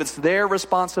people believe it's their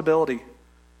responsibility.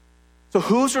 So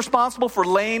who's responsible for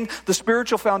laying the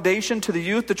spiritual foundation to the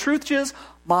youth? The truth is,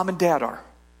 mom and dad are.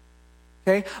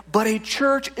 Okay? But a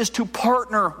church is to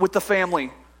partner with the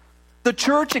family. The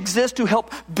church exists to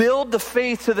help build the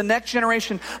faith to the next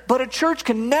generation. But a church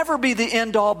can never be the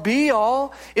end-all,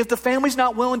 be-all if the family's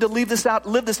not willing to live this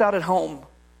out at home.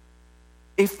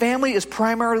 A family is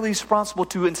primarily responsible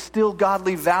to instill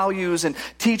godly values and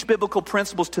teach biblical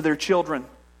principles to their children.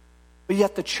 But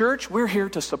yet the church, we're here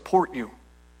to support you.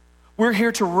 We're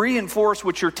here to reinforce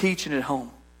what you're teaching at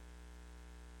home.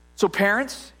 So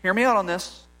parents, hear me out on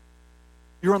this.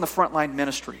 You're in the frontline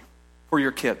ministry for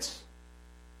your kids.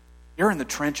 You're in the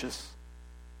trenches.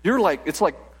 It's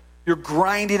like you're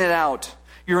grinding it out.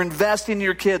 You're investing in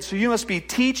your kids. So you must be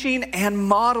teaching and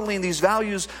modeling these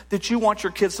values that you want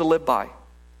your kids to live by.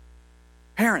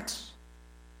 Parents,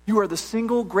 you are the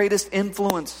single greatest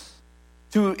influence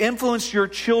to influence your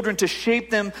children, to shape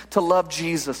them to love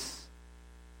Jesus.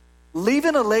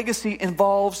 Leaving a legacy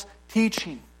involves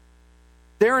teaching.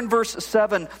 There in verse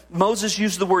 7, Moses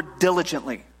used the word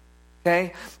diligently.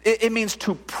 Okay? It means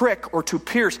to prick or to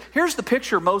pierce. Here's the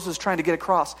picture Moses is trying to get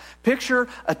across. Picture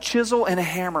a chisel and a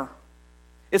hammer.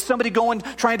 It's somebody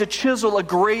trying to chisel a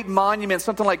great monument,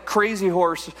 something like Crazy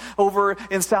Horse over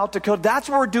in South Dakota. That's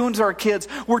what we're doing to our kids.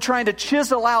 We're trying to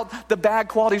chisel out the bad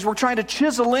qualities. We're trying to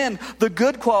chisel in the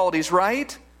good qualities,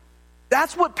 right?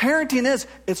 That's what parenting is.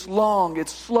 It's long,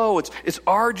 it's slow, it's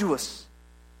arduous.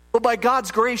 But by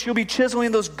God's grace, you'll be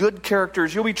chiseling those good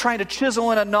characters. You'll be trying to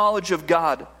chisel in a knowledge of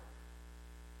God.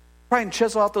 Try and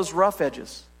chisel out those rough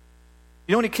edges.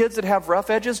 You know any kids that have rough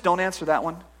edges? Don't answer that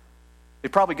one. They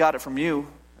probably got it from you.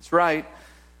 That's right.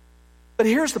 But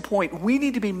here's the point. We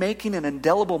need to be making an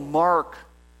indelible mark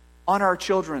on our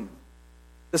children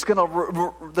that's going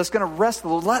to rest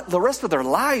the rest of their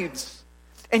lives.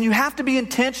 And you have to be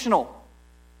intentional.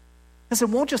 Because it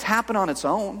won't just happen on its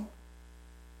own.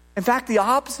 In fact, the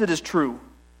opposite is true.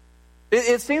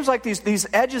 It seems like these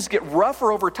edges get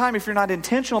rougher over time if you're not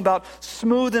intentional about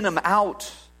smoothing them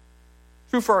out.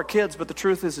 True for our kids, but the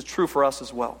truth is it's true for us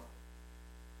as well.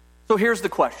 So here's the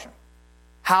question.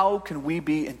 How can we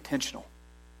be intentional?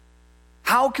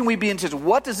 How can we be intentional?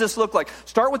 What does this look like?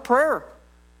 Start with prayer.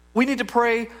 We need to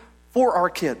pray for our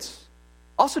kids.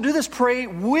 Also do this, pray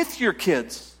with your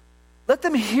kids. Let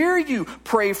them hear you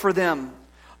pray for them.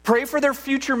 Pray for their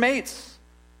future mates.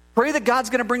 Pray that God's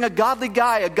going to bring a godly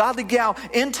guy, a godly gal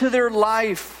into their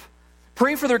life.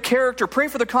 Pray for their character. Pray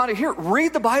for their conduct. Here,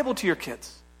 read the Bible to your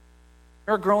kids.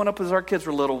 I remember growing up as our kids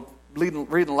were little, reading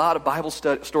a lot of Bible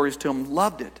stories to them.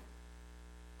 Loved it.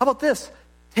 How about this?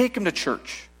 Take them to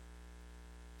church.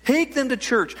 Take them to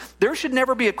church. There should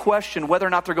never be a question whether or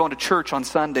not they're going to church on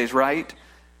Sundays, right?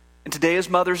 And today is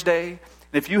Mother's Day.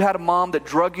 And if you had a mom that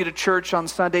drug you to church on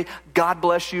Sunday, God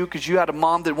bless you because you had a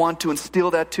mom that wanted to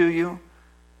instill that to you.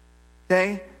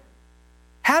 Okay?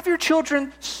 Have your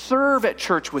children serve at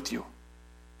church with you.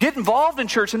 Get involved in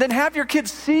church and then have your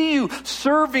kids see you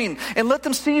serving and let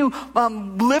them see you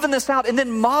living this out and then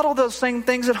model those same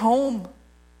things at home.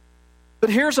 But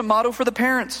here's a motto for the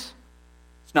parents.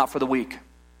 It's not for the weak.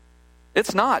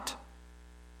 It's not.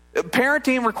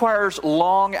 Parenting requires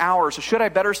long hours. Or should I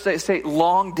better say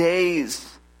long days?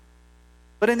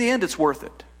 But in the end, it's worth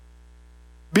it.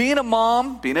 Being a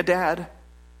mom, being a dad,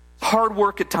 hard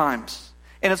work at times.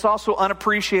 And it's also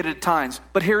unappreciated at times.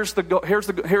 But here's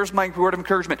my word of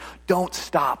encouragement. Don't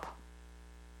stop.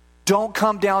 Don't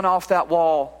come down off that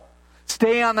wall.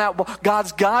 Stay on that wall.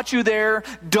 God's got you there.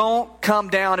 Don't come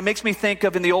down. It makes me think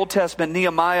of in the Old Testament,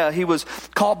 Nehemiah. He was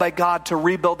called by God to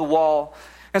rebuild the wall.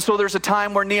 And so there's a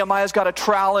time where Nehemiah's got a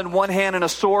trowel in one hand and a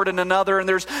sword in another. And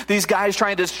there's these guys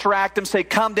trying to distract him, say,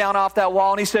 come down off that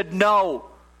wall. And he said, no.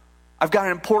 I've got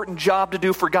an important job to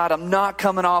do for God. I'm not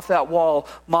coming off that wall.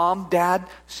 Mom, Dad,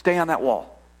 stay on that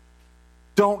wall.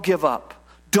 Don't give up.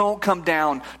 Don't come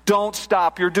down. Don't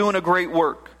stop. You're doing a great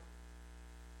work.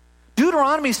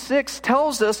 Deuteronomy 6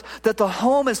 tells us that the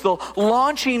home is the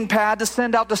launching pad to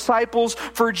send out disciples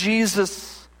for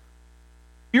Jesus.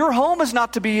 Your home is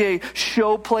not to be a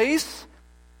show place.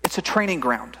 It's a training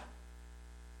ground.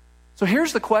 So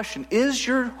here's the question. Is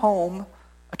your home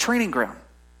a training ground?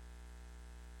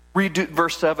 Read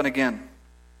verse 7 again.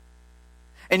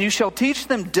 And you shall teach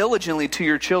them diligently to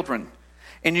your children,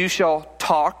 and you shall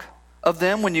talk of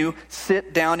them when you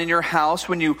sit down in your house,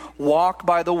 when you walk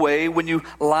by the way, when you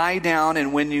lie down,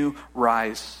 and when you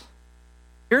rise.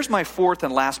 Here's my fourth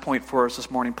and last point for us this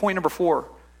morning. Point number 4.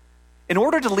 In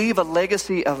order to leave a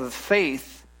legacy of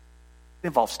faith, it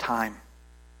involves time.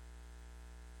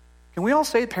 Can we all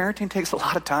say parenting takes a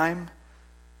lot of time?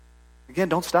 Again,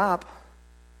 don't stop.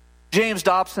 James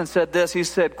Dobson said this. He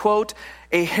said, quote,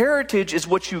 "A heritage is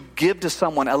what you give to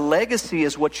someone. A legacy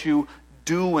is what you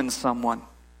do in someone."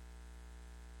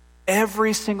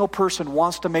 Every single person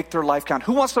wants to make their life count.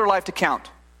 Who wants their life to count?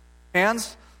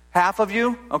 Hands? Half of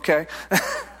you? Okay.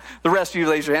 The rest of you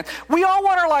raise your hand. We all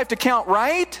want our life to count,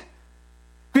 right?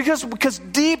 Because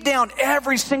deep down,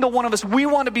 every single one of us, we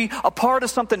want to be a part of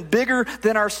something bigger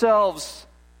than ourselves.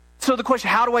 So the question,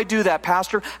 how do I do that,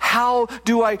 Pastor? How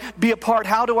do I be a part?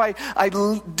 How do I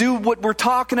do what we're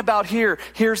talking about here?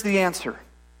 Here's the answer.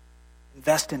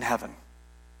 Invest in heaven.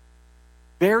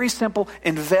 Very simple,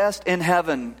 invest in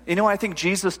heaven. You know, I think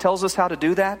Jesus tells us how to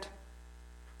do that.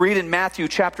 Read in Matthew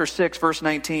chapter 6, verse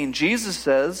 19. Jesus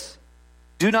says,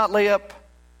 "Do not lay up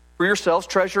for yourselves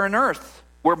treasure in earth,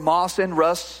 where moss and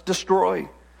rust destroy,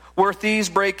 where thieves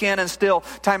break in and steal."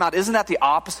 Time out. Isn't that the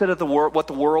opposite of what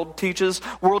the world teaches?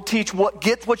 World teach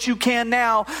get what you can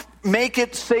now, make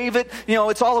it, save it. You know,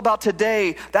 it's all about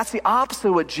today. That's the opposite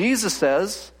of what Jesus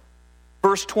says.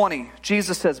 Verse 20,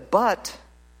 Jesus says, "But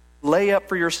lay up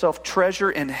for yourself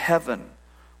treasure in heaven,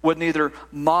 where neither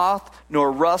moth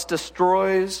nor rust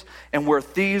destroys, and where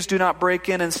thieves do not break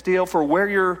in and steal. For where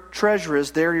your treasure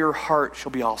is, there your heart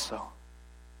shall be also."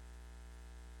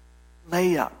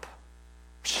 Lay up.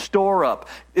 Store up.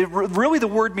 Really, the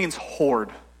word means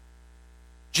hoard.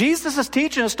 Jesus is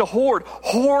teaching us to hoard.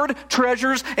 Hoard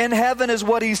treasures in heaven is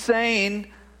what he's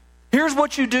saying. Here's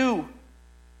what you do.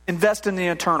 Invest in the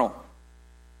eternal.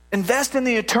 Invest in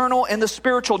the eternal and the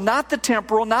spiritual, not the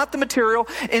temporal, not the material.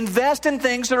 Invest in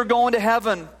things that are going to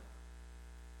heaven.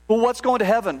 Well, what's going to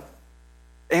heaven?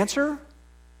 Answer?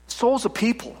 Souls of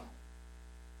people.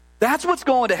 That's what's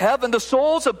going to heaven, the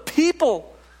souls of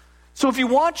people. So if you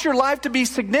want your life to be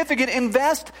significant,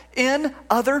 invest in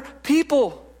other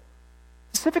people.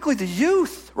 Specifically the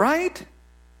youth, right?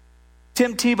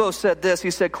 Tim Tebow said this.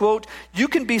 He said, quote, "You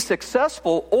can be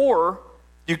successful or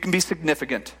you can be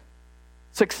significant.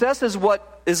 Success is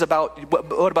what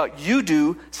about you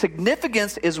do.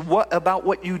 Significance is about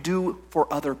what you do for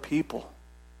other people."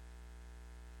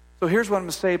 So here's what I'm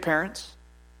going to say, parents.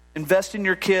 Invest in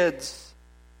your kids.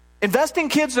 Invest in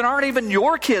kids that aren't even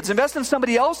your kids. Invest in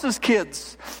somebody else's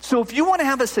kids. So if you want to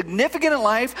have a significant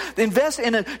life, invest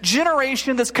in a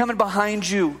generation that's coming behind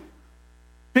you.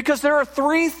 Because there are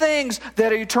 3 things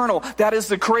that are eternal. That is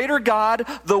the Creator God,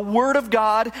 the Word of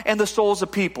God, and the souls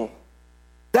of people.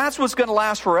 That's what's going to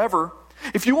last forever.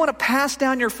 If you want to pass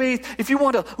down your faith, if you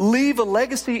want to leave a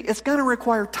legacy, it's going to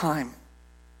require time.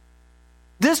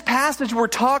 This passage we're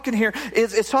talking here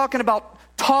is talking about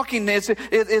talking.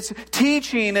 It's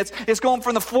teaching. It's going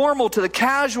from the formal to the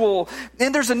casual.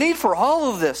 And there's a need for all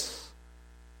of this.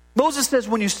 Moses says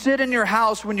when you sit in your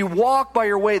house, when you walk by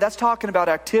your way, that's talking about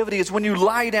activity. It's when you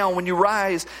lie down, when you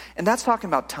rise, and that's talking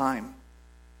about time.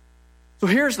 So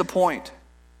here's the point.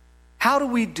 How do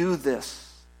we do this?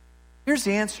 Here's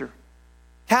the answer.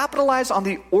 Capitalize on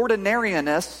the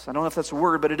ordinariness, I don't know if that's a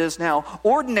word, but it is now,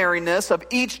 ordinariness of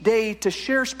each day to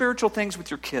share spiritual things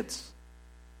with your kids.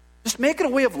 Just make it a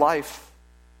way of life.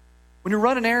 When you're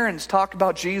running errands, talk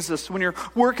about Jesus. When you're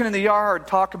working in the yard,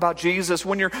 talk about Jesus.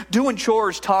 When you're doing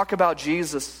chores, talk about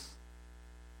Jesus.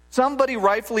 Somebody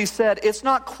rightfully said, it's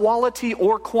not quality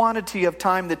or quantity of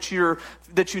time that you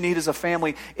need as a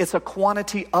family. It's a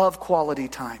quantity of quality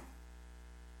time.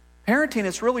 Parenting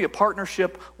is really a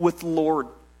partnership with the Lord.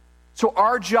 So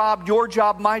our job, your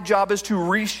job, my job is to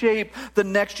reshape the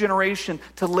next generation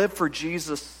to live for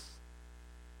Jesus.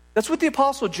 That's what the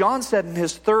Apostle John said in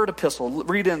his 3rd epistle.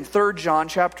 Read in 3 John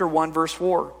chapter 1, verse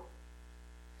 4.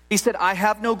 He said, "I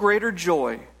have no greater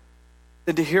joy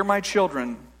than to hear my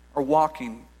children are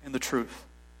walking in the truth."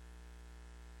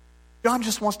 John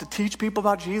just wants to teach people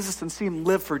about Jesus and see them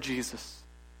live for Jesus.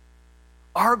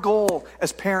 Our goal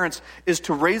as parents is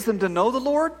to raise them to know the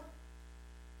Lord,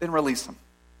 then release them.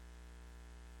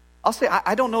 I'll say,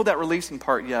 I don't know that releasing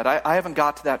part yet. I haven't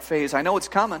got to that phase. I know it's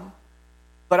coming.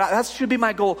 But that should be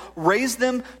my goal. Raise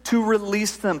them to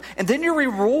release them. And then your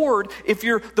reward,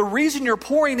 the reason you're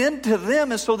pouring into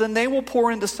them is so then they will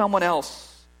pour into someone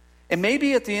else. And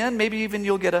maybe at the end, maybe even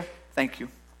you'll get a thank you.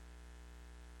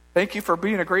 Thank you for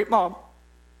being a great mom.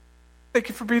 Thank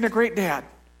you for being a great dad.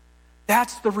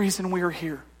 That's the reason we are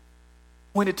here.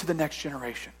 Pointed to the next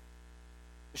generation.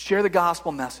 To share the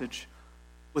gospel message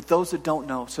with those that don't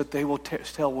know so that they will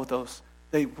tell with those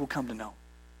they will come to know.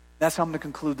 That's how I'm going to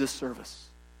conclude this service.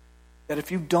 That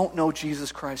if you don't know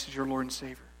Jesus Christ as your Lord and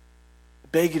Savior, I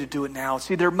beg you to do it now.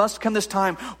 See, there must come this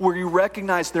time where you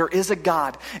recognize there is a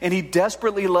God, and He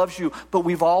desperately loves you, but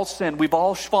we've all sinned. We've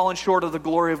all fallen short of the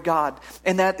glory of God.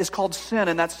 And that is called sin,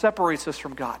 and that separates us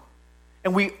from God.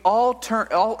 And we all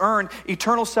earn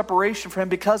eternal separation from Him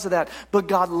because of that. But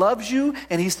God loves you,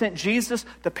 and He sent Jesus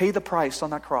to pay the price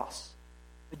on that cross.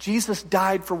 Jesus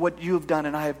died for what you have done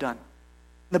and I have done.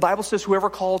 And the Bible says whoever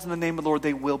calls in the name of the Lord,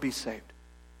 they will be saved.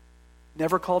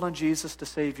 Never called on Jesus to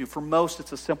save you. For most,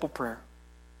 it's a simple prayer.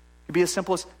 It could be as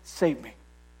simple as, save me.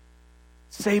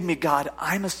 Save me, God.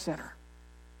 I'm a sinner.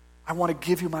 I want to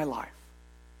give you my life.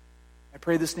 I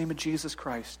pray this in the name of Jesus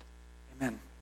Christ. Amen.